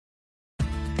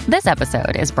This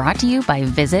episode is brought to you by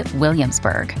Visit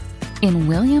Williamsburg. In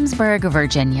Williamsburg,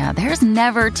 Virginia, there's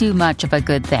never too much of a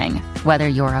good thing. Whether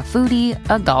you're a foodie,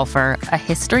 a golfer, a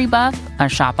history buff, a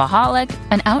shopaholic,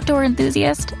 an outdoor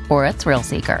enthusiast, or a thrill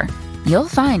seeker, you'll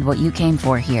find what you came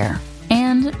for here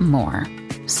and more.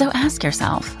 So ask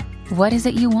yourself, what is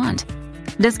it you want?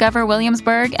 Discover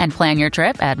Williamsburg and plan your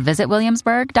trip at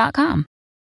visitwilliamsburg.com.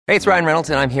 Hey, it's Ryan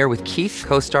Reynolds, and I'm here with Keith,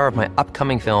 co-star of my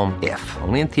upcoming film, If,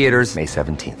 only in theaters May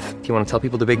 17th. Do you want to tell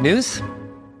people the big news?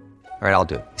 All right, I'll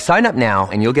do it. Sign up now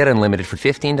and you'll get unlimited for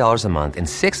 $15 a month and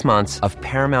 6 months of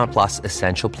Paramount Plus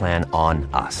Essential Plan on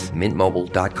us.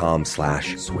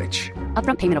 MintMobile.com/switch.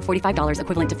 Upfront payment of $45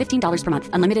 equivalent to $15 per month.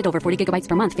 Unlimited over 40 gigabytes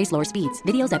per month. Face lower speeds.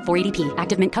 Videos at 480p.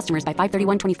 Active Mint customers by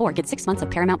 531.24 get 6 months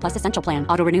of Paramount Plus Essential Plan.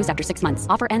 Auto renews after 6 months.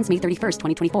 Offer ends May 31st,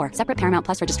 2024. Separate Paramount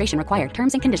Plus registration required.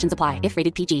 Terms and conditions apply if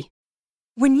rated PG.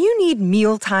 When you need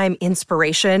mealtime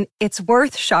inspiration, it's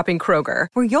worth shopping Kroger,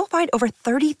 where you'll find over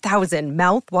 30,000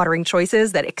 mouth-watering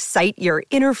choices that excite your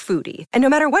inner foodie. And no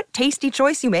matter what tasty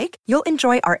choice you make, you'll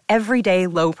enjoy our everyday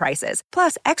low prices,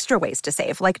 plus extra ways to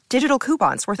save, like digital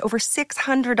coupons worth over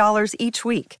 $600 each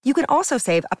week. You can also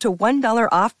save up to $1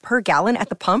 off per gallon at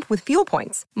the pump with fuel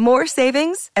points. More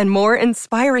savings and more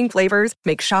inspiring flavors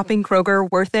make shopping Kroger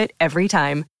worth it every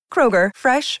time. Kroger,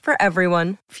 fresh for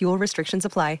everyone. Fuel restrictions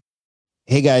apply.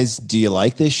 Hey guys, do you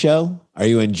like this show? Are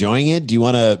you enjoying it? Do you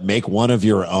want to make one of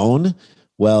your own?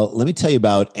 Well, let me tell you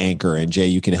about Anchor, and Jay,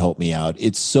 you can help me out.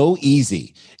 It's so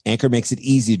easy. Anchor makes it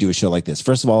easy to do a show like this.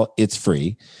 First of all, it's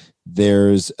free.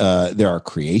 There are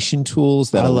creation tools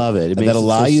that I love it. That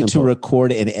allow you to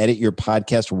record and edit your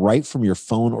podcast right from your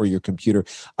phone or your computer.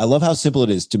 I love how simple it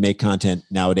is to make content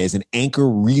nowadays, and Anchor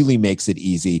really makes it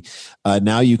easy.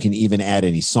 Now you can even add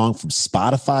any song from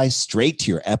Spotify straight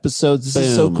to your episodes. This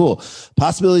is so cool.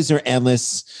 Possibilities are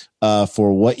endless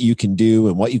for what you can do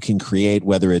and what you can create,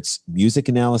 whether it's music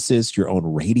analysis, your own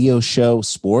radio show,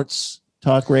 sports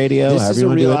talk radio. This is a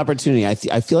real opportunity.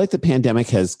 I feel like the pandemic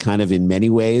has kind of in many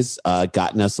ways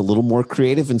gotten us a little more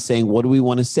creative in saying, what do we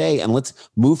want to say? And let's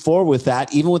move forward with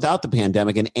that, even without the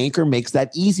pandemic. And Anchor makes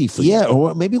that easy for you. Yeah,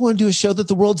 or maybe you want to do a show that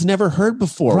the world's never heard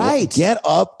before. Right. Get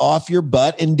up off your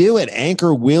butt and do it.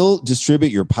 Anchor will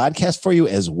distribute your podcast for you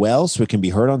as well, so it can be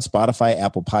heard on Spotify,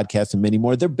 Apple Podcasts, and many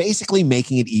more. They're basically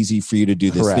making it easy for you to do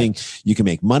this thing. You can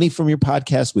make money from your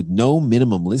podcast with no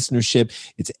minimum listenership.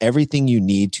 It's everything you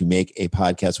need to make a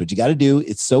podcast. What you got to do,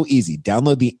 it's so easy.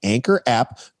 Download the Anchor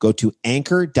app, go to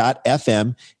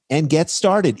anchor.fm and get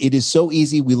started. It is so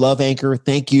easy. We love Anchor.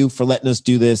 Thank you for letting us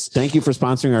do this. Thank you for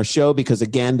sponsoring our show, because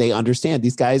again, they understand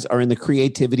these guys are in the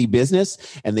creativity business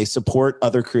and they support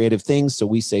other creative things. So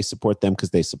we say support them because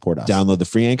they support us. Download the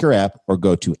free Anchor app or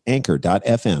go to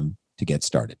anchor.fm to get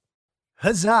started.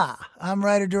 Huzzah! I'm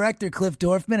writer-director Cliff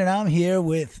Dorfman, and I'm here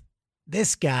with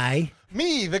this guy.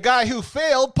 Me, the guy who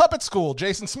failed puppet school,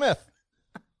 Jason Smith.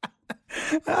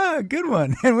 Good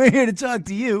one. And we're here to talk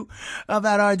to you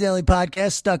about our daily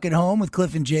podcast, Stuck at Home with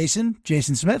Cliff and Jason.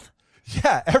 Jason Smith.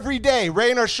 Yeah, every day,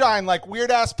 rain or shine, like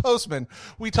weird-ass postmen,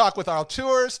 we talk with our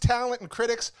tours, talent, and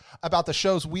critics about the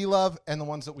shows we love and the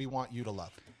ones that we want you to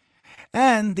love.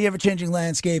 And the ever-changing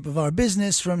landscape of our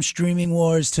business, from streaming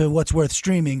wars to what's worth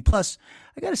streaming. Plus,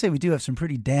 I got to say, we do have some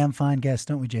pretty damn fine guests,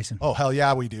 don't we, Jason? Oh, hell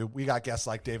yeah, we do. We got guests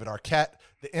like David Arquette,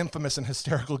 the infamous and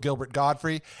hysterical Gilbert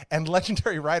Godfrey, and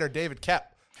legendary writer David Koepp.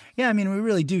 Yeah, I mean, we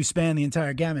really do span the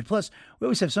entire gamut. Plus, we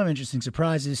always have some interesting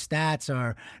surprises, stats,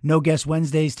 our No Guest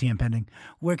Wednesdays, TM pending.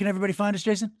 Where can everybody find us,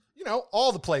 Jason? You know,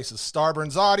 all the places.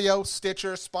 Starburns Audio,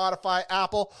 Stitcher, Spotify,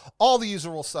 Apple, all the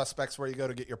usual suspects where you go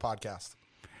to get your podcast.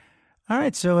 All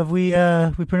right, so have we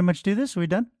pretty much do this? Are we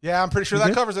done? Yeah, I'm pretty sure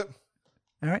that covers it.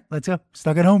 All right, let's go.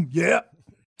 Stuck at Home. Yeah.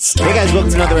 Hey guys, welcome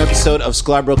to another episode of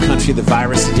Scarborough Country, the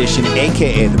Virus Edition,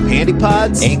 a.k.a. the Pandy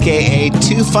Pods, a.k.a.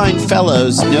 Two Fine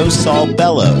Fellows, No Saul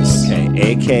Bellows.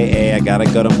 Okay, a.k.a. I gotta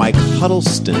go to Mike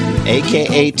Huddleston,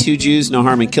 a.k.a. Two Jews, No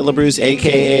Harm and Killabrews,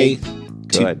 a.k.a.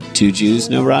 Two Jews,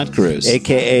 No Rod Cruz,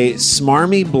 a.k.a.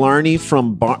 Smarmy Blarney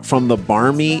from the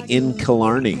Barmy in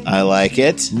Killarney. I like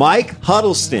it. Mike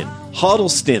Huddleston,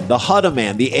 the Hudda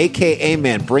Man, the AKA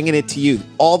man, bringing it to you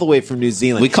all the way from New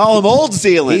Zealand. We call him Old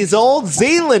Zealand. He's Old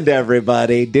Zealand,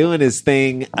 everybody, doing his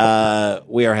thing.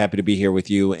 We are happy to be here with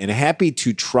you and happy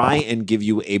to try and give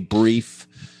you a brief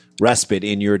respite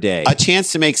in your day. A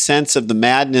chance to make sense of the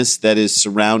madness that is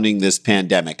surrounding this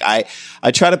pandemic. I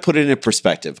try to put it in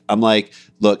perspective. I'm like,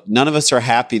 look, none of us are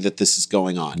happy that this is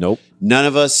going on. Nope. None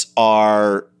of us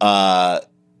are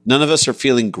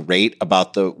feeling great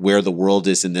about where the world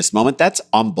is in this moment. That's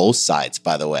on both sides,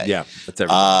 by the way. Yeah, that's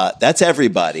everybody. That's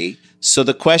everybody. So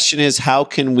the question is, how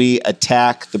can we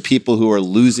attack the people who are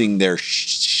losing their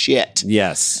shit?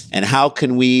 Yes. And how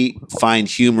can we find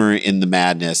humor in the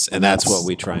madness? And that's what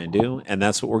we try and do. And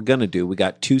that's what we're going to do. We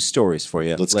got 2 stories for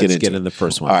you. Let's get into the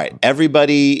first one. All right.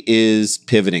 Everybody is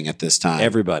pivoting at this time.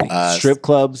 Everybody. Strip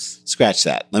clubs. Scratch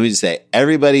that. Let me just say,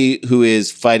 everybody who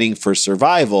is fighting for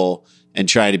survival and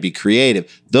trying to be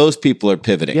creative, those people are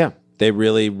pivoting. Yeah. They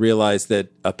really realize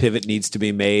that a pivot needs to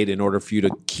be made in order for you to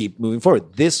keep moving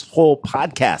forward. This whole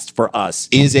podcast for us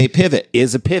is a pivot.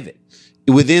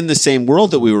 Within the same world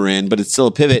that we were in, but it's still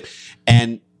a pivot.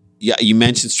 And yeah, you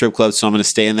mentioned strip clubs, so I'm going to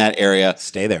stay in that area.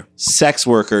 Stay there. Sex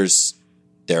workers,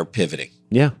 they're pivoting.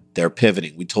 Yeah. They're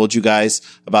pivoting. We told you guys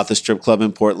about the strip club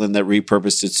in Portland that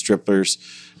repurposed its strippers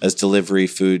as delivery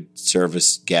food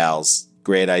service gals.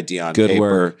 Great idea on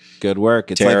paper. Good work.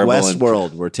 It's like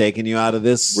Westworld. We're taking you out of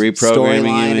this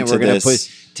storyline and we're going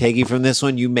to take you from this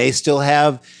one. You may still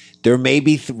have, there may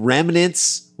be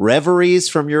remnants, reveries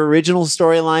from your original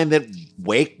storyline that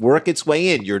work its way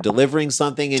in. You're delivering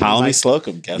something. And Ptolemy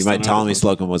Slocum. Ptolemy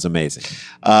Slocum was amazing.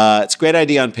 It's a great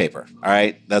idea on paper. All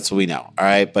right. That's what we know. All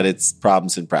right. But it's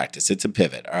problems in practice. It's a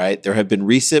pivot. All right. There have been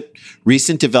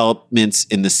recent developments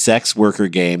in the sex worker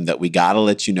game that we got to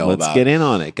let you know about. Let's get in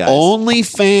on it, guys.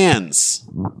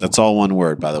 OnlyFans, that's all one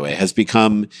word, by the way, has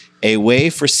become a way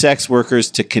for sex workers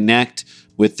to connect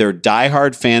with their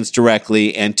diehard fans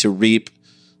directly and to reap,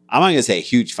 I'm not going to say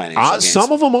huge financial gains.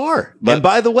 Some of them are. But and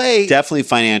by the way, definitely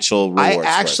financial rewards. I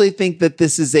actually think that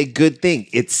this is a good thing.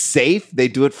 It's safe. They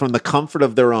do it from the comfort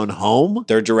of their own home.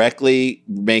 They're directly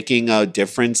making a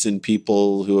difference in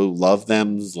people who love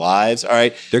them's lives. All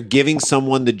right. They're giving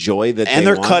someone the joy that and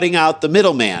they want. Cutting out the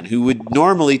middleman who would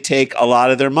normally take a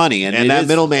lot of their money. And that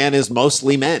middleman is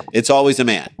mostly men. It's always a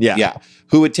man. Yeah. Yeah.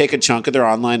 Who would take a chunk of their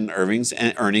online earnings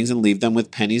and leave them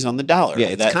with pennies on the dollar. Yeah,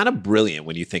 it's kind of brilliant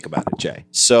when you think about it, Jay.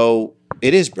 So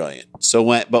it is brilliant. So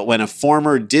when a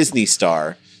former Disney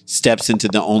star steps into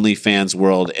the OnlyFans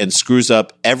world and screws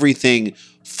up everything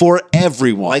for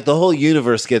everyone, like the whole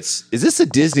universe gets. Is this a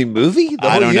Disney movie? The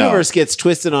whole universe gets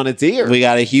twisted on its ear. We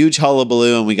got a huge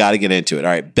hullabaloo, and we got to get into it.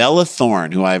 All right, Bella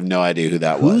Thorne, who I have no idea who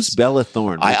that was. Who's Bella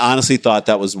Thorne? I honestly thought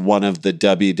that was one of the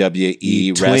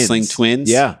WWE wrestling twins.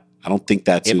 Yeah. I don't think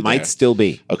that's it. Might still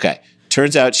be. Okay.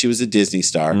 Turns out she was a Disney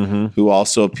star who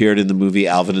also appeared in the movie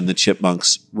Alvin and the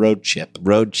Chipmunks Road Chip.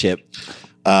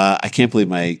 I can't believe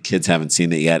my kids haven't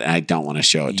seen it yet, and I don't want to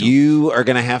show it to them. You are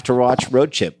going to have to watch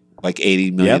Road Chip. Like 80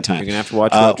 million times. You're going to have to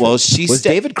watch Road Trip. Well, was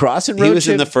David Cross in Road Trip? He was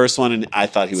in the first one, and I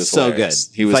thought he was so hilarious.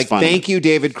 good. He was like, funny. Thank you,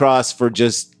 David Cross, for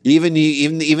just... Even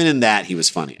in that, he was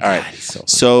funny. All right.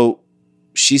 So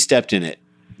she stepped in it.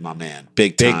 My man,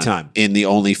 big time in the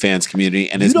OnlyFans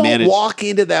community, and you don't walk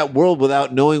into that world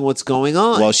without knowing what's going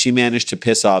on. Well, she managed to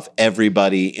piss off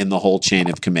everybody in the whole chain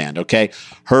of command. Okay,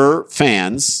 her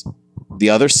fans, the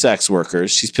other sex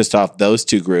workers, she's pissed off those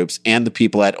two groups and the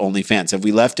people at OnlyFans. Have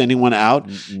we left anyone out?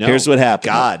 No. Here's what happened.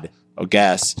 God,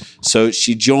 guess. So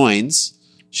she joins.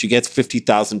 She gets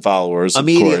 50,000 followers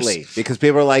immediately because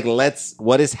people are like,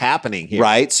 what is happening here?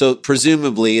 Right. So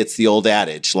presumably it's the old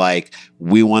adage, like,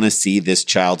 we want to see this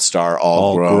child star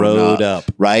all grown up.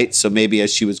 Right. So maybe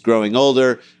as she was growing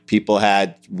older, people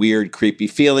had weird, creepy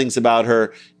feelings about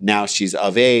her. Now she's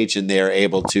of age and they're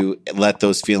able to let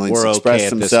those feelings express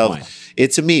themselves.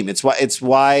 It's a meme. It's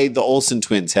why the Olsen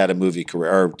twins had a movie career,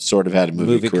 or sort of had a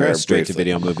movie career. Straight to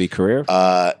video movie career.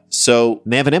 So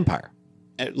they have an empire.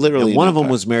 Literally, and one of them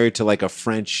was married to like a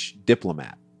French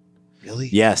diplomat. Really?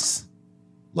 Yes.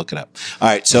 Look it up. All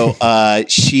right. So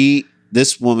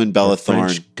this woman, Bella Thorne,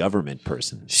 French government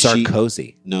person,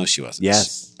 Sarkozy. No, she wasn't.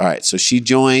 Yes. All right. So she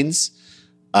joins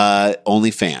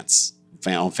OnlyFans.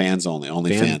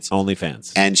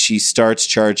 OnlyFans. And she starts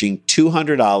charging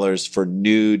 $200 for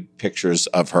nude pictures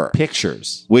of her.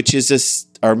 Which is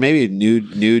or maybe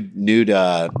nude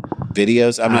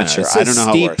videos. I'm not sure. I don't know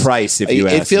how it works. Steep price, if you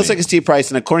ask me. It feels like a steep price,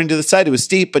 and according to the site, it was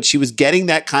steep. But she was getting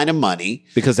that kind of money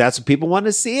because that's what people want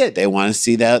to see. They want to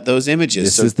see those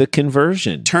images. This is the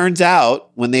conversion. Turns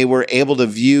out, when they were able to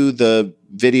view the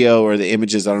video or the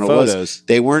images, I don't know what it was,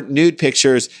 they weren't nude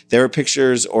pictures. They were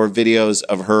pictures or videos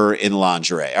of her in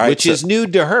lingerie. All right, which is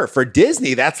nude to her. For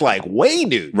Disney, that's like way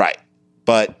nude. Right.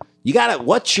 But you got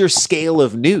what's your scale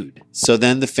of nude? So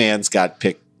then the fans got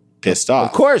pissed off.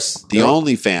 Of course. They're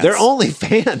only fans. They're only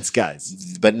fans,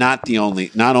 guys. But not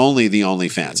only the only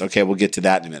fans. Okay, we'll get to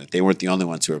that in a minute. They weren't the only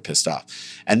ones who were pissed off.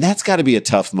 And that's got to be a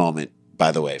tough moment,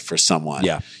 by the way, for someone.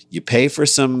 Yeah. You pay for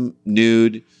some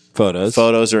nude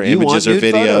photos or images or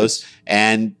videos,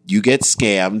 and you get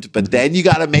scammed, but then you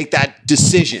got to make that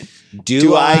decision.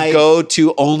 Do I go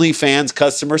to OnlyFans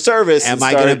customer service? Am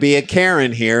I going to be a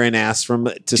Karen here and ask to speak to the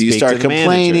manager? Do you start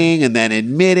complaining and then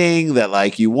admitting that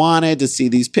like you wanted to see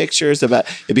these pictures about?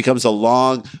 It becomes a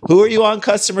long. Who are you on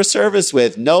customer service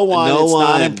with? No one. It's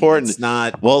not important. It's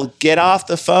not. Well, get off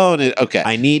the phone. Okay.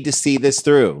 I need to see this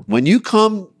through. When you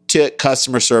come to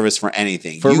customer service for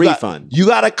anything, for refund, you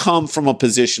got to come from a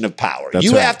position of power. That's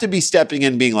you right. have to be stepping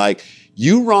in and being like,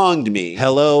 you wronged me.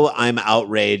 Hello, I'm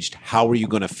outraged. How are you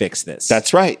going to fix this?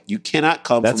 That's right. You cannot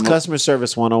come That's from customer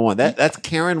service 101. That's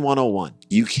Karen 101.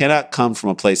 You cannot come from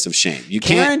a place of shame.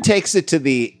 Karen takes it to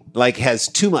the, has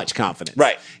too much confidence.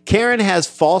 Right. Karen has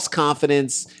false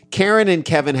confidence. Karen and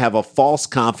Kevin have a false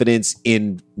confidence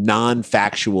in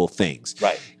non-factual things.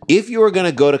 Right. If you are going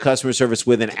to go to customer service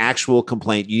with an actual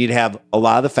complaint, you need to have a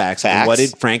lot of the facts. And what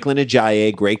did Franklin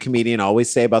Ajayi, great comedian,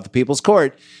 always say about the People's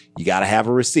Court? You got to have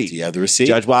a receipt. Do you have the receipt?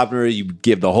 Judge Wapner, you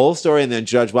give the whole story, and then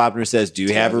Judge Wapner says, do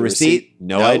you have a receipt?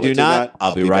 No, I do not.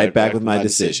 I'll be right back with my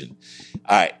decision.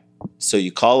 All right. So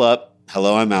you call up.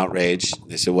 Hello, I'm outraged.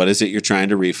 They say, what is it you're trying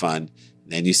to refund?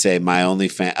 Then you say, my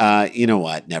OnlyFans. You know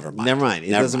what? Never mind. Never mind.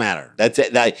 It doesn't matter. That's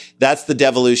it. That's the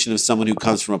devolution of someone who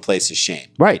comes from a place of shame.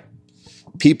 Right.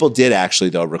 People did actually,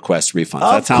 though, request refunds.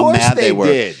 Of That's how mad they were.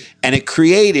 Did. And it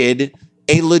created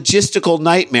a logistical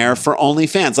nightmare for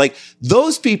OnlyFans. Like,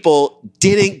 those people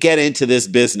didn't get into this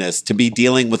business to be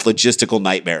dealing with logistical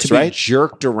nightmares, to right? Be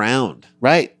jerked around.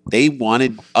 Right. They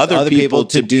wanted other people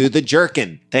to do the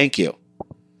jerking. Thank you.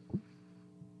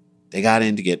 They got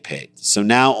in to get paid. So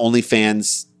now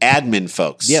OnlyFans admin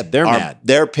folks, they're mad.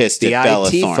 They're pissed the at Bella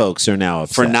IT Thorne folks are now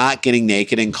upset for not getting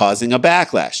naked and causing a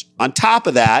backlash. On top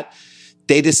of that,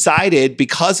 they decided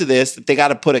because of this that they got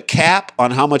to put a cap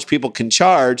on how much people can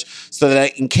charge so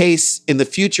that in case in the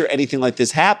future anything like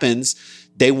this happens,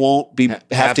 they won't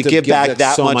have to give back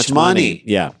that so much money.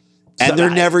 Yeah. And there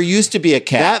never used to be a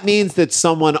cap. That means that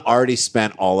someone already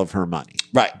spent all of her money.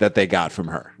 Right. That they got from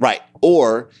her. Right.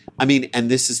 Or, I mean, and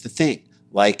this is the thing,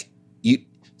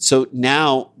 so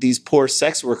now these poor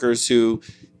sex workers who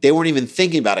they weren't even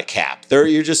thinking about a cap.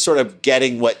 You're just sort of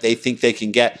getting what they think they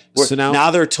can get. So now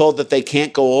they're told that they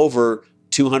can't go over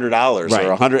 $200 or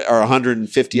 $100 or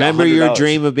 $150. Remember your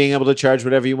dream of being able to charge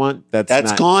whatever you want?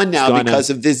 That's gone now because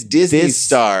of this Disney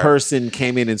star. Person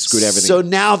came in and screwed everything. So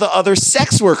now the other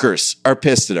sex workers are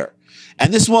pissed at her.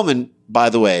 And this woman,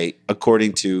 by the way,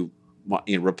 according to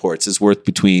reports, is worth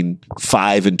between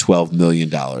 $5 and $12 million.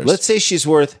 Let's say she's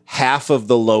worth half of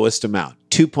the lowest amount,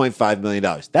 $2.5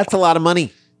 million. That's a lot of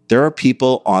money. There are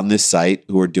people on this site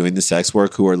who are doing the sex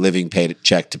work who are living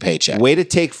paycheck to paycheck. Way to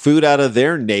take food out of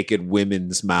their naked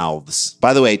women's mouths.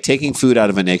 By the way, taking food out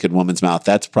of a naked woman's mouth,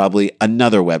 that's probably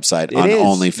another website on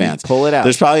OnlyFans. Pull it out.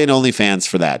 There's probably an OnlyFans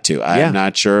for that too. I'm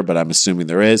not sure, but I'm assuming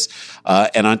there is.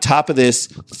 And on top of this,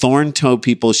 Thorne told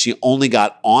people she only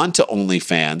got onto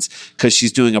OnlyFans because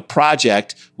she's doing a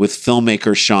project with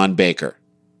filmmaker Sean Baker.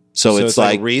 So it's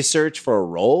like research for a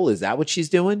role? Is that what she's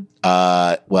doing?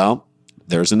 Well,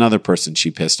 there's another person she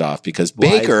pissed off because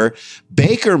Baker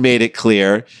made it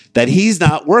clear that he's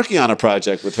not working on a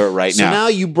project with her now. So now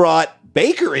you brought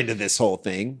Baker into this whole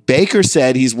thing. Baker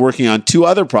said he's working on 2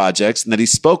 other projects and that he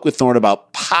spoke with Thorne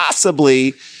about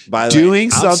possibly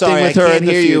doing something with her in the future. I can't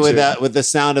hear you with the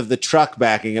sound of the truck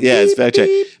backing up. Yeah, it's back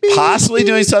to possibly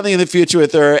doing something in the future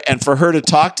with her and for her to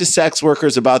talk to sex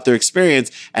workers about their experience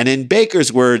and, in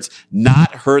Baker's words,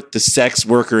 not hurt the sex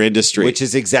worker industry. Which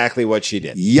is exactly what she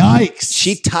did. Yikes.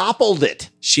 She toppled it.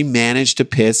 She managed to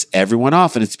piss everyone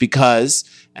off. And it's because,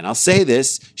 and I'll say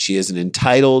this, she is an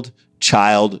entitled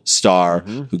child star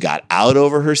who got out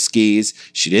over her skis.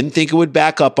 She didn't think it would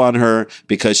back up on her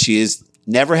because she has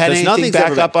never had anything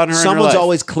back up on her. Someone's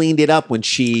always cleaned it up when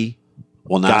she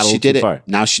now she did it. Far.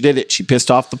 Now she did it. She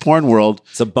pissed off the porn world.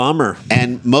 It's a bummer.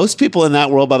 And most people in that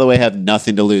world, by the way, have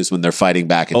nothing to lose when they're fighting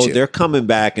back at you. Oh, they're coming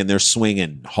back and they're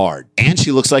swinging hard. And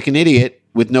she looks like an idiot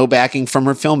with no backing from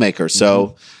her filmmaker.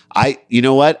 So you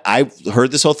know what? I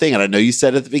heard this whole thing, and I know you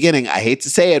said at the beginning, I hate to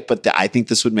say it, but I think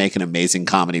this would make an amazing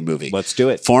comedy movie. Let's do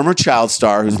it. Former child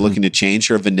star who's looking to change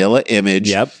her vanilla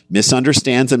image,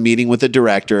 misunderstands a meeting with a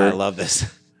director. I love this.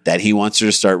 That he wants her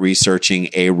to start researching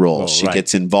a role. She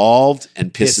gets involved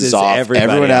and pisses off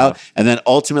everyone out. And then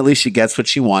ultimately she gets what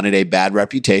she wanted, a bad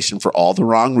reputation for all the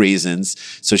wrong reasons.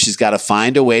 So she's got to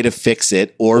find a way to fix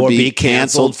it or be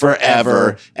canceled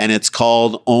forever. And it's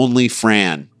called Only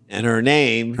Fran. And her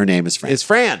name is Fran. Is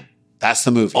Fran. That's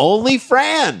the movie. Only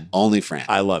Fran. Only Fran.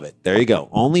 I love it. There you go.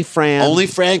 Only Fran. Only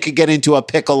Fran could get into a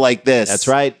pickle like this. That's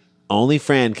right. Only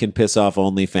Fran can piss off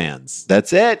only fans.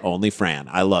 That's it. Only Fran.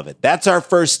 I love it. That's our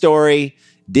first story.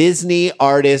 Disney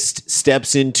artist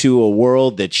steps into a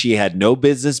world that she had no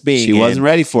business being in. She wasn't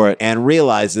ready for it. And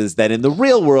realizes that in the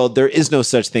real world, there is no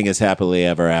such thing as happily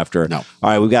ever after. No. All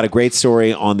right, we've got a great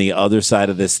story on the other side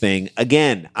of this thing.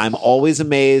 Again, I'm always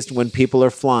amazed when people are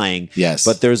flying. Yes.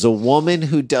 But there's a woman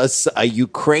who does, a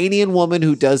Ukrainian woman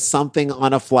who does something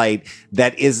on a flight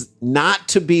that is not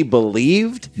to be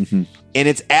believed. Mm-hmm. And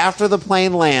it's after the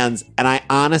plane lands, and I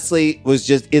honestly was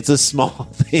just, it's a small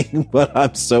thing, but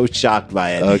I'm so shocked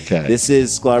by it. Okay. This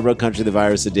is Scarborough Country, the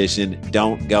Virus Edition.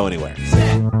 Don't go anywhere.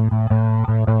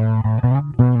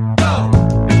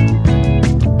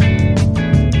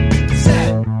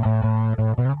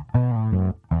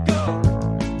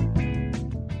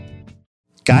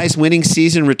 Guys, winning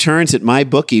season returns at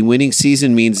MyBookie. Winning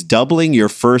season means doubling your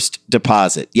first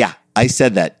deposit. Yeah, I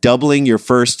said that. Doubling your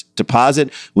first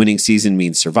deposit. Winning season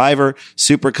means Survivor,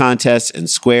 Super Contests, and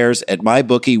Squares. At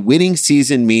MyBookie, winning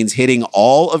season means hitting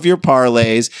all of your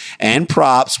parlays and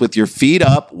props with your feet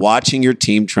up, watching your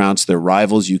team trounce their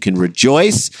rivals. You can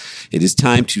rejoice. It is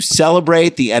time to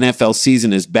celebrate. The NFL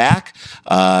season is back.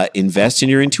 Invest in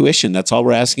your intuition. That's all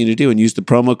we're asking you to do. And use the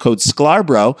promo code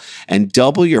SCLARBRO and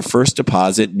double your first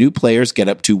deposit. New players get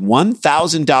up to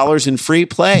 $1,000 in free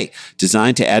play,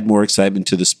 designed to add more excitement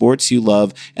to the sports you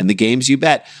love and the games you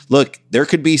bet. Look, there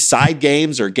could be side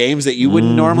games or games that you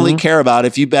wouldn't normally care about.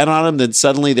 If you bet on them, then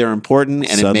suddenly they're important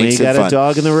and Suddenly it makes you it got fun. a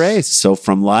dog in the race. So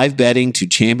from live betting to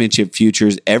championship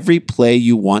futures, every play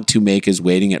you want to make is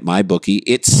waiting at MyBookie.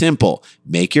 It's simple.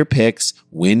 Make your picks,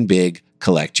 win big,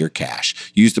 collect your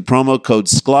cash. Use the promo code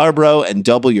SCLARBRO and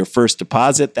double your first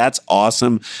deposit. That's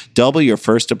awesome. Double your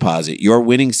first deposit. Your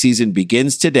winning season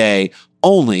begins today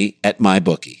only at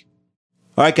MyBookie.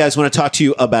 All right, guys, I want to talk to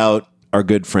you about our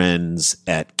good friends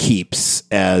at Keeps.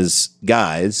 As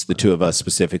guys, the two of us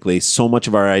specifically, so much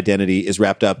of our identity is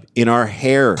wrapped up in our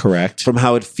hair. Correct. From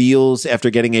how it feels after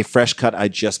getting a fresh cut, I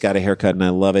just got a haircut and I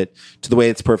love it, to the way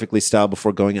it's perfectly styled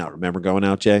before going out. Remember going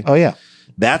out, Jay? Oh, yeah.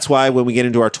 That's why when we get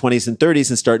into our 20s and 30s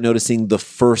and start noticing the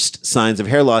first signs of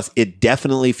hair loss, it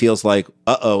definitely feels like,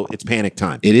 it's panic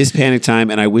time. It is panic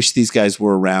time, and I wish these guys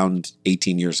were around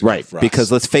 18 years ago. Right, for us.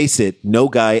 because let's face it, no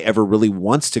guy ever really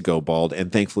wants to go bald,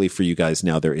 and thankfully for you guys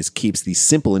now, there is Keeps, the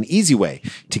simple and easy way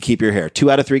to keep your hair.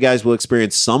 2 out of 3 guys will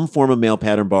experience some form of male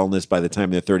pattern baldness by the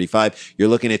time they're 35. You're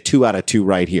looking at 2 out of 2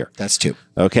 right here. That's 2.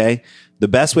 Okay? The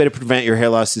best way to prevent your hair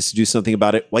loss is to do something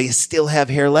about it while you still have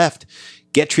hair left.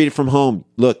 Get treated from home.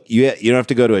 Look, you don't have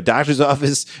to go to a doctor's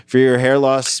office for your hair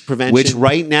loss prevention. Which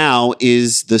right now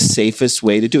is the safest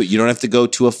way to do it. You don't have to go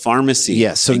to a pharmacy.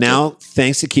 Yeah, so now,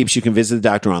 thanks to Keeps, you can visit the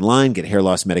doctor online, get hair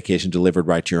loss medication delivered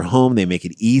right to your home. They make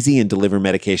it easy and deliver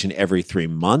medication every 3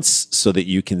 months so that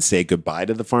you can say goodbye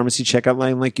to the pharmacy checkout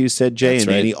line, like you said, Jay, That's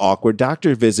and right. any awkward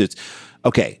doctor visits.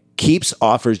 Okay, Keeps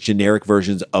offers generic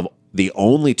versions of the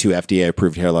only 2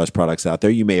 FDA-approved hair loss products out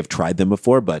there. You may have tried them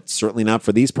before, but certainly not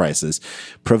for these prices.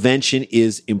 Prevention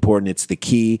is important. It's the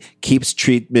key. Keeps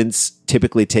treatments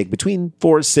typically take between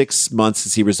 4 to 6 months to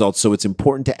see results, so it's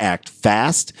important to act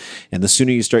fast. And the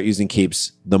sooner you start using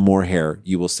Keeps, the more hair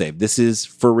you will save. This is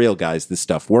for real, guys. This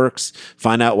stuff works.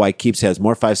 Find out why Keeps has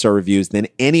more 5-star reviews than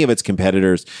any of its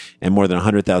competitors, and more than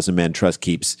 100,000 men trust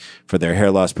Keeps for their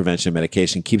hair loss prevention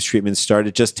medication. Keeps treatments start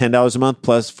at just $10 a month.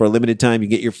 Plus, for a limited time, you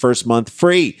get your first month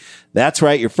free. That's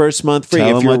right, your first month free. Tell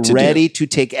if them you're what to ready to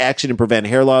take action and prevent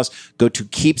hair loss, go to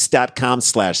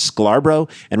keeps.com/Sclarbro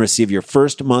and receive your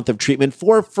first month of treatment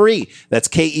for free. That's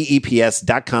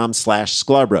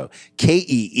KEEPS.com/Sclarbro.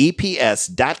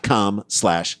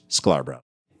 KEEPS.com/Sclarbro.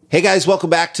 Hey guys, welcome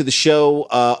back to the show.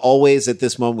 Always at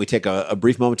this moment, we take a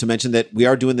brief moment to mention that we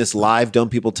are doing this live Dumb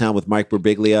People Town with Mike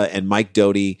Birbiglia and Mike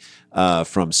Doty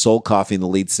from Soul Coffee and the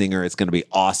lead singer. It's going to be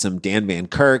awesome. Dan Van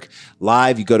Kirk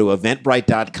live. You go to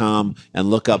eventbrite.com and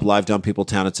look up Live Dumb People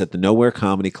Town. It's at the Nowhere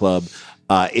Comedy Club.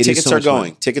 Tickets are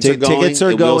going. Tickets are going. Tickets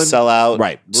are it going. will sell out.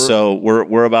 Right. So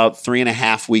we're about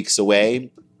 3.5 weeks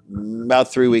away.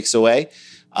 About 3 weeks away.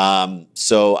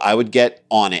 So I would get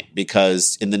on it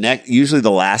because usually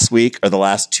the last week or the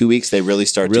last 2 weeks, they really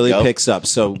start to go. Picks up.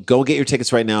 So go get your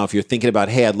tickets right now. If you're thinking about,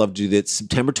 hey, I'd love to do this,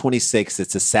 September 26th.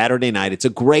 It's a Saturday night. It's a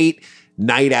great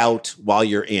night out while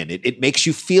you're in. It makes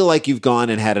you feel like you've gone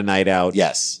and had a night out.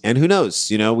 Yes. And who knows?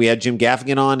 We had Jim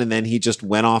Gaffigan on and then he just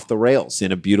went off the rails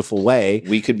in a beautiful way.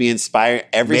 We could be inspired.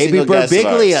 Maybe single guest of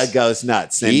ours. Birbiglia goes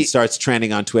nuts and starts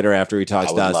trending on Twitter after he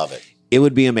talks to us. I would love it. It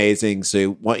would be amazing. So I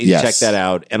want you to check that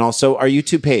out. And also our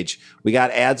YouTube page. We got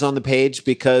ads on the page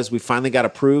because we finally got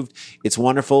approved. It's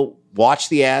wonderful. Watch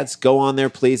the ads. Go on there,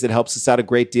 please. It helps us out a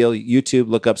great deal. YouTube,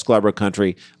 look up Scarborough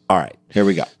Country. All right. Here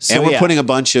we go. So, and we're putting a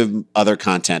bunch of other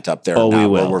content up there. Oh, now, we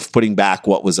will. where we're putting back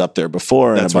what was up there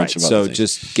before. That's and a bunch right. of other So things.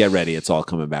 just get ready. It's all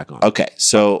coming back on. Okay.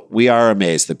 So we are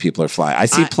amazed that people are flying. I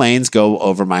see planes go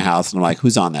over my house and I'm like,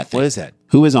 who's on that thing? What is that?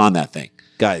 Who is on that thing?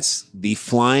 Guys, the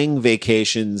flying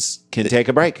vacations can take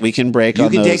a break. We can break You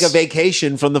on can those. take a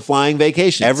vacation from the flying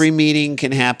vacations. Every meeting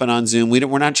can happen on Zoom.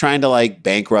 We're not trying to like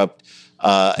bankrupt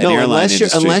an airline industry.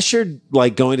 unless you're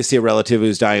like going to see a relative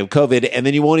who's dying of COVID, and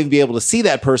then you won't even be able to see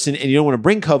that person, and you don't want to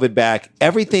bring COVID back.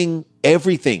 Everything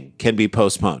can be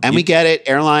postponed. And we get it.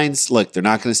 Airlines, look, they're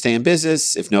not going to stay in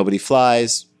business if nobody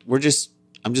flies. I'm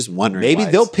just wondering. Maybe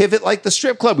why they'll it's- pivot like the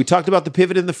strip club. We talked about the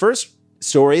pivot in the first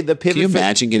story. The pivot. Can you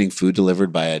imagine getting food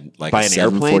delivered by an airplane?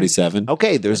 747?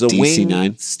 Okay, there's a DC-9?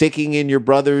 wing sticking in your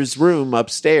brother's room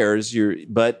upstairs.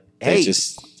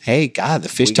 Hey, God, the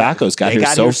fish tacos got they here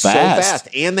so fast.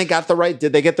 and they got the right.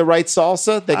 Did they get the right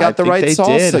salsa? They I got the think right they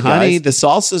salsa, did, guys. honey. The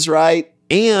salsa's right.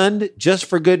 And just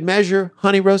for good measure,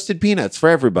 honey roasted peanuts for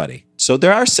everybody. So they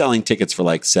are selling tickets for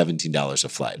like $17 a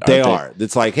flight. They aren't are.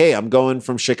 It's like, hey, I'm going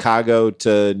from Chicago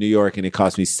to New York, and it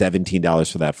cost me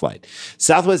 $17 for that flight.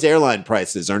 Southwest airline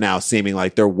prices are now seeming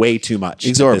like they're way too much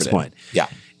Exorbitant. at this point. Yeah.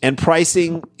 And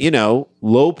pricing,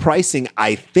 low pricing,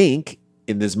 I think,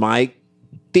 and this is my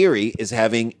theory, is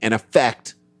having an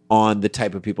effect on the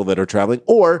type of people that are traveling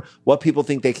or what people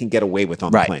think they can get away with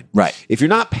on the plane. Right. If you're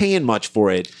not paying much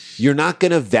for it, you're not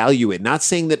going to value it. Not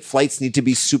saying that flights need to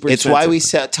be super It's expensive. why we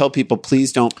tell people,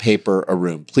 please don't paper a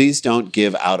room. Please don't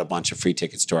give out a bunch of free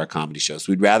tickets to our comedy shows.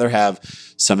 We'd rather have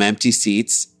some empty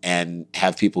seats and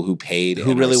have people who paid who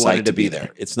and really are psyched wanted to be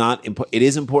there. It's not it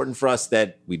is important for us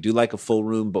that we do like a full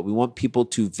room, but we want people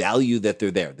to value that they're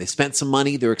there. They spent some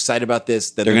money, they're excited about this,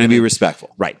 that They're going to be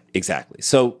respectful. Right, exactly.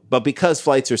 So, but because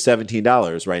flights are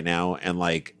 $17 right now and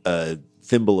like a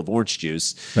thimble of orange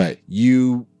juice, Right.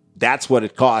 That's what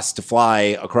it costs to fly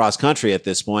across country at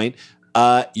this point.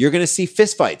 You're going to see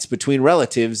fistfights between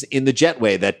relatives in the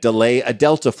jetway that delay a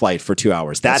Delta flight for 2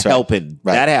 hours. That's right. Right.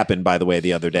 That happened, by the way,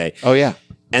 the other day. Oh, yeah.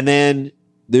 And then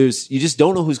you just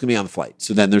don't know who's going to be on the flight.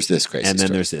 So then there's this crazy And then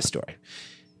story. there's this story.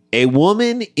 A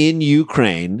woman in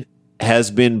Ukraine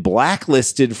has been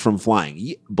blacklisted from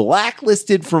flying.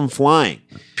 Blacklisted from flying.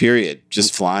 Period.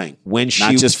 Just flying. Not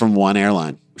Not just from one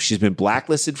airline. She's been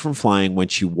blacklisted from flying when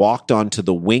she walked onto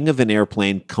the wing of an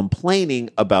airplane complaining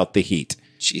about the heat.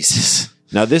 Jesus.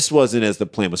 Now, this wasn't as the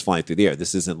plane was flying through the air.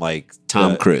 This isn't like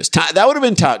Tom Cruise. That would have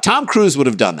been Tom Cruise would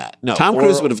have done that. No, Tom or-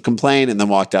 Cruise would have complained and then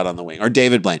walked out on the wing. Or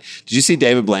David Blaine. Did you see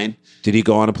David Blaine? Did he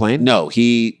go on a plane? No,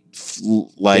 he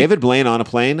David Blaine on a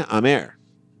plane. I'm air.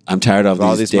 I'm tired of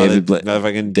All these these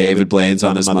David David Blaine's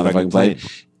on this motherfucking plane.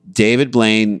 David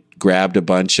Blaine grabbed a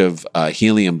bunch of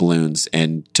helium balloons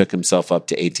and took himself up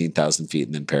to 18,000 feet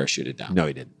and then parachuted down. No,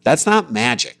 he didn't. That's not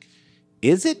magic.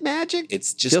 Is it magic?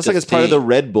 It's just feels a like it's part of the thing.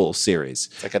 Red Bull series.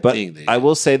 It's like a but thing. I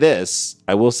will say this.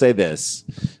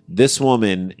 This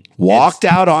woman Walked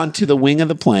out onto the wing of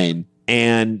the plane.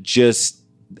 and just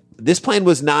this plane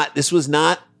was not. This was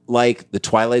not like the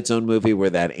Twilight Zone movie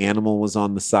where that animal was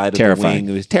on the side of Terrifying.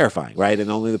 the wing. It was terrifying, right? And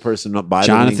only the person by the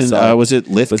Jonathan, wing saw it. was it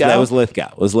Lithgow? That was Lithgow.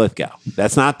 It was Lithgow.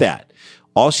 That's not that.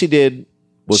 All she did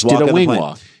was She walk did a on the wing plane.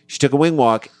 walk. She took a wing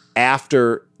walk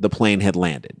after the plane had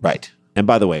landed. Right. And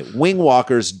by the way, Wing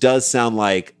Walkers does sound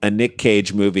like a Nick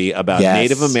Cage movie about Yes.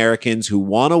 Native Americans who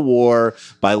won a war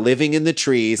by living in the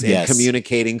trees and Yes.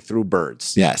 communicating through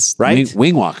birds. Yes. Right?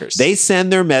 Wing walkers. They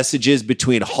send their messages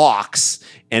between hawks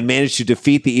and manage to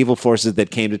defeat the evil forces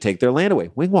that came to take their land away.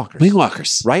 Wing Walkers. Wing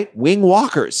walkers. Right? Wing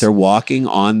Walkers. They're walking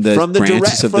on the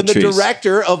branches of the trees.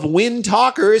 director of Wind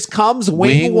Talkers comes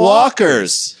Wing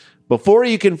walkers. Before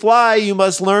you can fly, you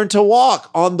must learn to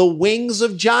walk on the wings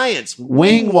of giants.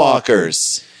 Wing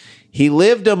walkers. He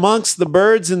lived amongst the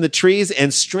birds and the trees,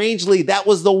 and strangely, that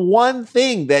was the one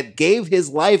thing that gave his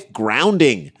life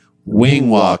grounding. Wing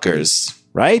walkers.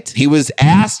 Right? He was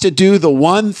asked to do the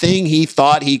one thing he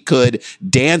thought he could,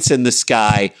 dance in the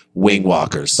sky. Wing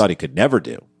walkers. Thought he could never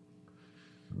do.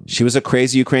 She was a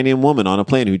crazy Ukrainian woman on a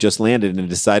plane who just landed and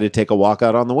decided to take a walk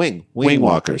out on the wing. Wing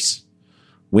walkers.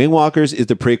 Wing Walkers is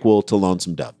the prequel to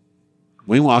Lonesome Dove.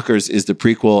 Wing walkers is the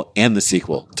prequel and the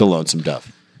sequel to Lonesome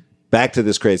Dove. Back to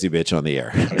this crazy bitch on the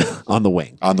air, on the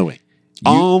wing. On the wing.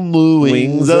 On the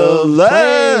wings of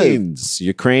planes.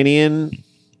 Ukrainian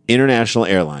International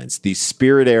Airlines, the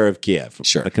Spirit Air of Kiev.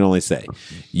 Sure. I can only say.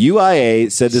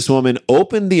 UIA said this woman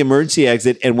opened the emergency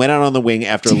exit and went out on the wing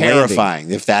after Terrifying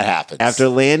landing. if that happens. After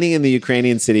landing in the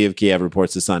Ukrainian city of Kiev,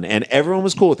 reports The Sun. And everyone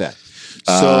was cool with that.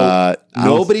 So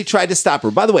nobody tried to stop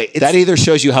her. By the way, that either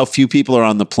shows you how few people are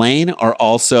on the plane or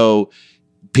also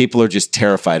people are just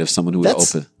terrified of someone who would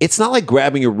open. It's not like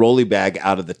grabbing your rolly bag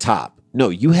out of the top. No,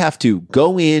 you have to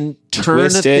go in,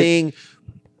 turn the thing,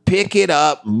 pick it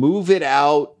up, move it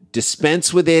out,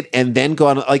 dispense with it, and then go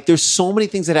on. Like, there's so many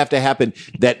things that have to happen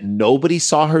that nobody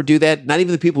saw her do that. Not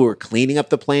even the people who were cleaning up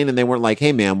the plane, and they weren't like,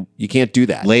 hey, ma'am, you can't do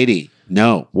that. Lady,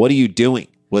 no. What are you doing?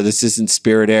 Well, this isn't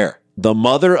Spirit Air. The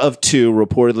mother of two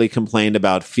reportedly complained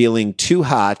about feeling too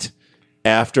hot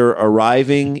after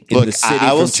arriving in the city.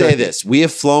 I will say this. We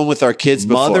have flown with our kids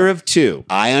before. Mother of two.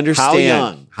 I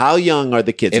understand. How young are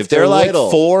the kids? If they're like little,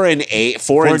 4 and 8,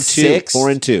 4 and 6, 4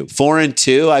 and 2, 4 and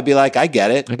 2, I'd be like, I get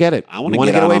it. I get it. I want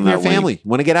to get away from your family. You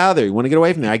want to get out of there. You want to get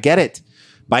away from there. I get it.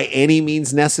 By any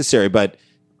means necessary, but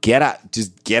get out.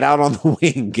 Just get out on the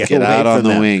wing. Get out on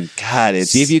the wing. God,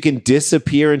 see if you can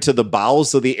disappear into the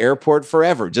bowels of the airport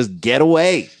forever. Just get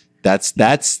away. That's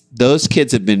those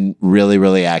kids have been really,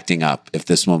 really acting up if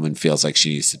this woman feels like she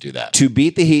needs to do that. To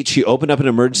beat the heat, she opened up an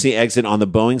emergency exit on the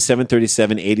Boeing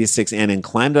 737-86N and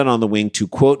climbed out on the wing to,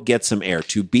 quote, get some air.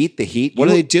 To beat the heat. What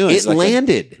are they doing? It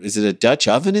landed. Is it a Dutch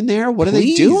oven in there? What are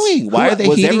they doing? Why are they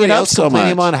heating it up so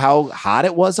much? About how hot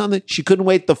it was on the. She couldn't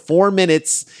wait the 4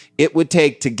 minutes it would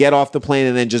take to get off the plane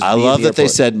and then just. I love that they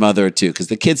said mother too, because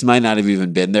the kids might not have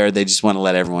even been there. They just want to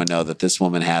let everyone know that this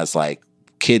woman has like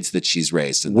kids that she's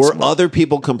raised. Were other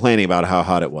people complaining about how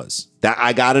hot it was? That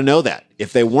I got to know that.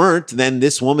 If they weren't, then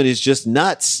this woman is just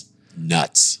nuts.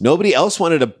 Nobody else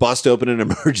wanted to bust open an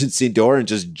emergency door and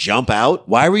just jump out.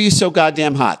 Why were you so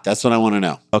goddamn hot? That's what I want to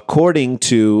know. According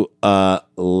to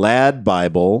Lad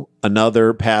Bible,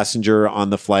 another passenger on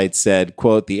the flight said,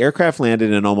 quote, the aircraft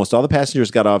landed and almost all the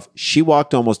passengers got off. She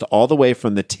walked almost all the way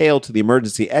from the tail to the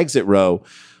emergency exit row,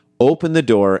 opened the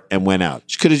door, and went out.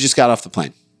 She could have just got off the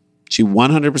plane. She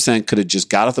 100% could have just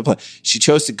got off the plane. She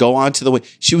chose to go onto the way.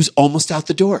 She was almost out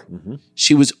the door. Mm-hmm.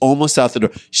 She was almost out the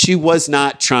door. She was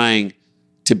not trying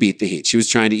to beat the heat. She was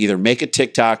trying to either make a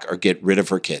TikTok or get rid of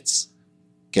her kids.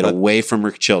 Get away from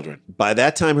her children. By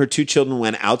that time, her two children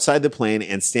went outside the plane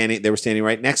and they were standing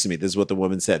right next to me. This is what the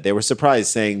woman said. They were surprised,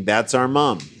 saying, that's our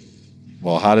mom.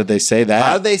 Well, how did they say that?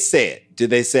 How did they say it? Did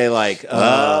they say like,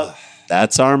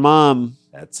 that's our mom.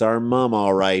 That's our mom,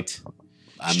 all right.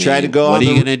 She tried to go. What are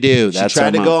you going to do? She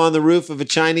tried to go on the roof of a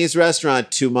Chinese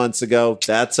restaurant 2 months ago.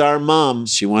 That's our mom.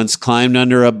 She once climbed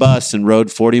under a bus and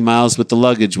rode 40 miles with the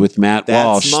luggage with Matt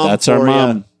Walsh. That's our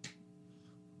mom.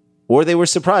 Or they were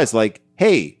surprised, like,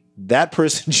 hey, that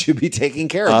person should be taking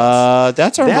care of us.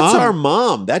 That's our mom. That's our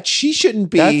mom. That she shouldn't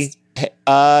be.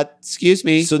 Excuse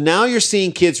me. So now you're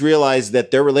seeing kids realize that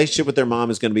their relationship with their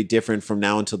mom is going to be different from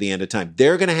now until the end of time.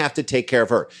 They're going to have to take care of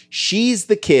her. She's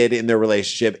the kid in their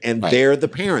relationship, and they're the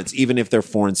parents, even if they're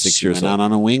 4 and 6 years old. She went out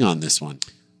on a wing on this one.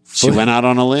 She went out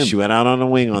on a limb. She went out on a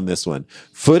wing on this one.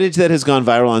 Footage that has gone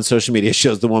viral on social media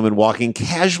shows the woman walking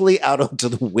casually out onto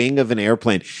the wing of an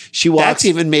airplane. That's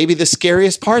even maybe the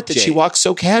scariest part, that she walks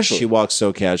so casually. She walks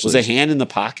so casually. Was a hand in the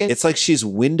pocket? It's like she's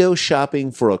window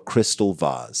shopping for a crystal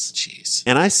vase. Jeez.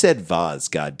 And I said vase,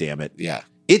 God damn it. Yeah.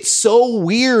 It's so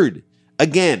weird.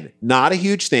 Again, not a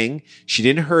huge thing. She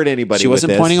didn't hurt anybody. She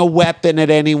wasn't pointing a weapon at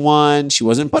anyone. She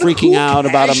wasn't freaking out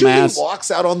about a mass.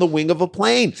 Walks out on the wing of a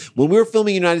plane. When we were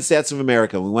filming United States of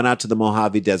America, we went out to the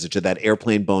Mojave Desert to that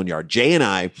airplane boneyard. Jay and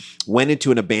I went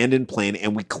into an abandoned plane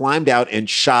and we climbed out and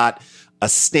shot a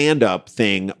stand-up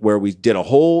thing where we did a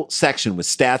whole section with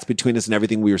stats between us and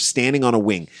everything. We were standing on a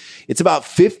wing. It's about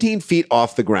 15 feet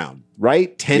off the ground,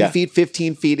 right? 10 feet,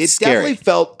 15 feet. It definitely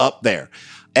felt up there.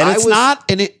 And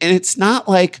it's not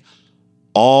like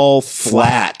all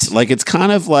flat. Like it's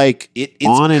kind of like it's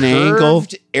on an angle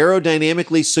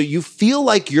aerodynamically, so you feel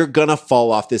like you're gonna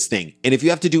fall off this thing. And if you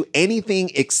have to do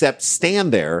anything except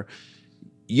stand there,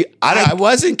 I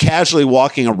wasn't casually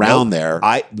walking around there.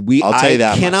 I'll tell you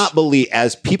that. I cannot believe,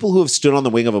 as people who have stood on the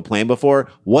wing of a plane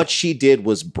before, what she did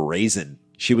was brazen.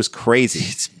 She was crazy.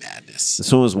 It's madness.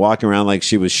 This one was walking around like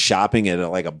she was shopping at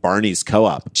like a Barney's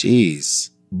Co-op. Jeez.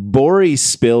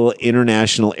 Boryspil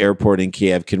International Airport in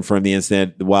Kiev confirmed the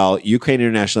incident, while Ukraine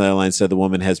International Airlines said the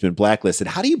woman has been blacklisted.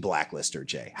 How do you blacklist her,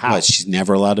 Jay? How? What, she's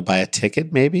never allowed to buy a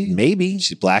ticket, maybe? Maybe.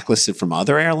 She's blacklisted from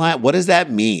other airlines? What does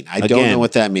that mean? I don't know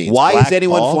what that means. Why is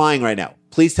anyone flying right now?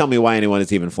 Please tell me why anyone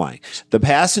is even flying. The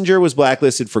passenger was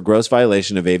blacklisted for gross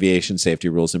violation of aviation safety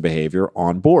rules and behavior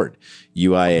on board.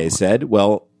 UIA said,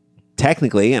 well,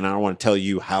 technically, and I don't want to tell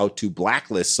you how to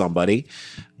blacklist somebody,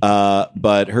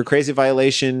 but her crazy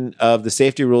violation of the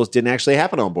safety rules didn't actually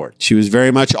happen on board. She was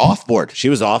very much off board. She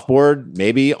was off board,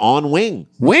 maybe on wing.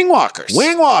 Wing walkers.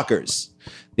 Wing walkers.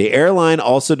 The airline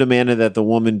also demanded that the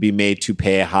woman be made to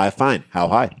pay a high fine. How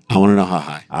high? I want to know how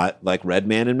high. Like Red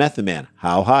Man and Method Man.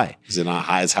 How high? Is it not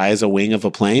high as a wing of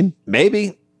a plane?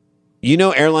 Maybe. You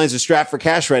know, airlines are strapped for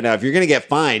cash right now. If you're going to get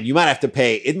fined, you might have to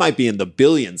pay. It might be in the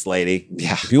billions, lady.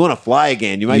 Yeah. If you want to fly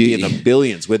again, you might be in the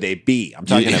billions with a B. I'm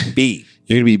talking a B.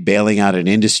 You're going to be bailing out an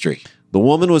industry. The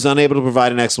woman was unable to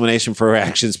provide an explanation for her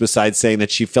actions besides saying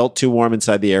that she felt too warm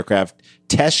inside the aircraft.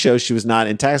 Tests show she was not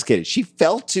intoxicated. She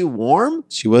felt too warm?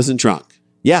 She wasn't drunk.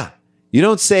 Yeah. You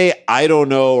don't say, I don't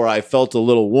know, or I felt a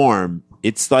little warm.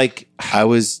 It's like,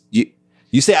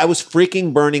 you say, I was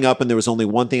freaking burning up and there was only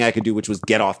one thing I could do, which was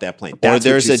get off that plane. Or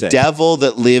there's a devil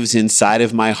that lives inside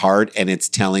of my heart and it's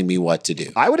telling me what to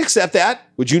do. I would accept that.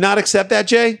 Would you not accept that,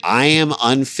 Jay? I am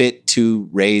unfit to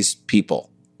raise people.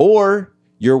 Or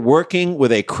you're working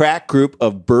with a crack group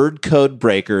of bird code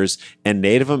breakers and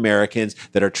Native Americans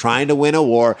that are trying to win a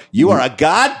war. You are a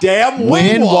goddamn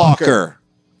windwalker.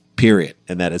 Period.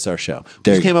 And that is our show.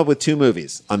 We came up with 2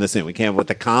 movies on this thing. We came up with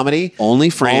the comedy,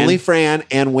 Only Fran,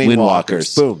 and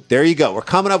Windwalkers. Boom. There you go. We're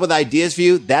coming up with ideas for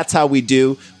you. That's how we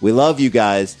do. We love you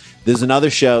guys. There's another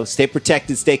show. Stay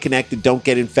protected. Stay connected. Don't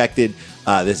get infected.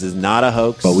 This is not a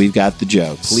hoax. But we've got the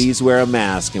jokes. Please wear a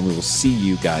mask, and we will see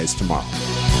you guys tomorrow.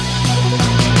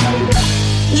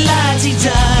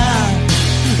 La-ti-da,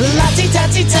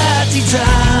 la-ti-da-ti-da-ti-da,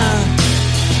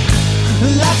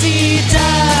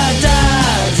 la-ti-da-da-da.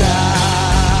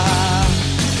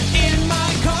 In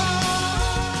my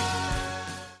car.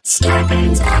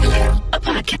 Starburns Audio,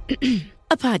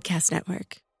 a podcast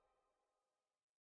network.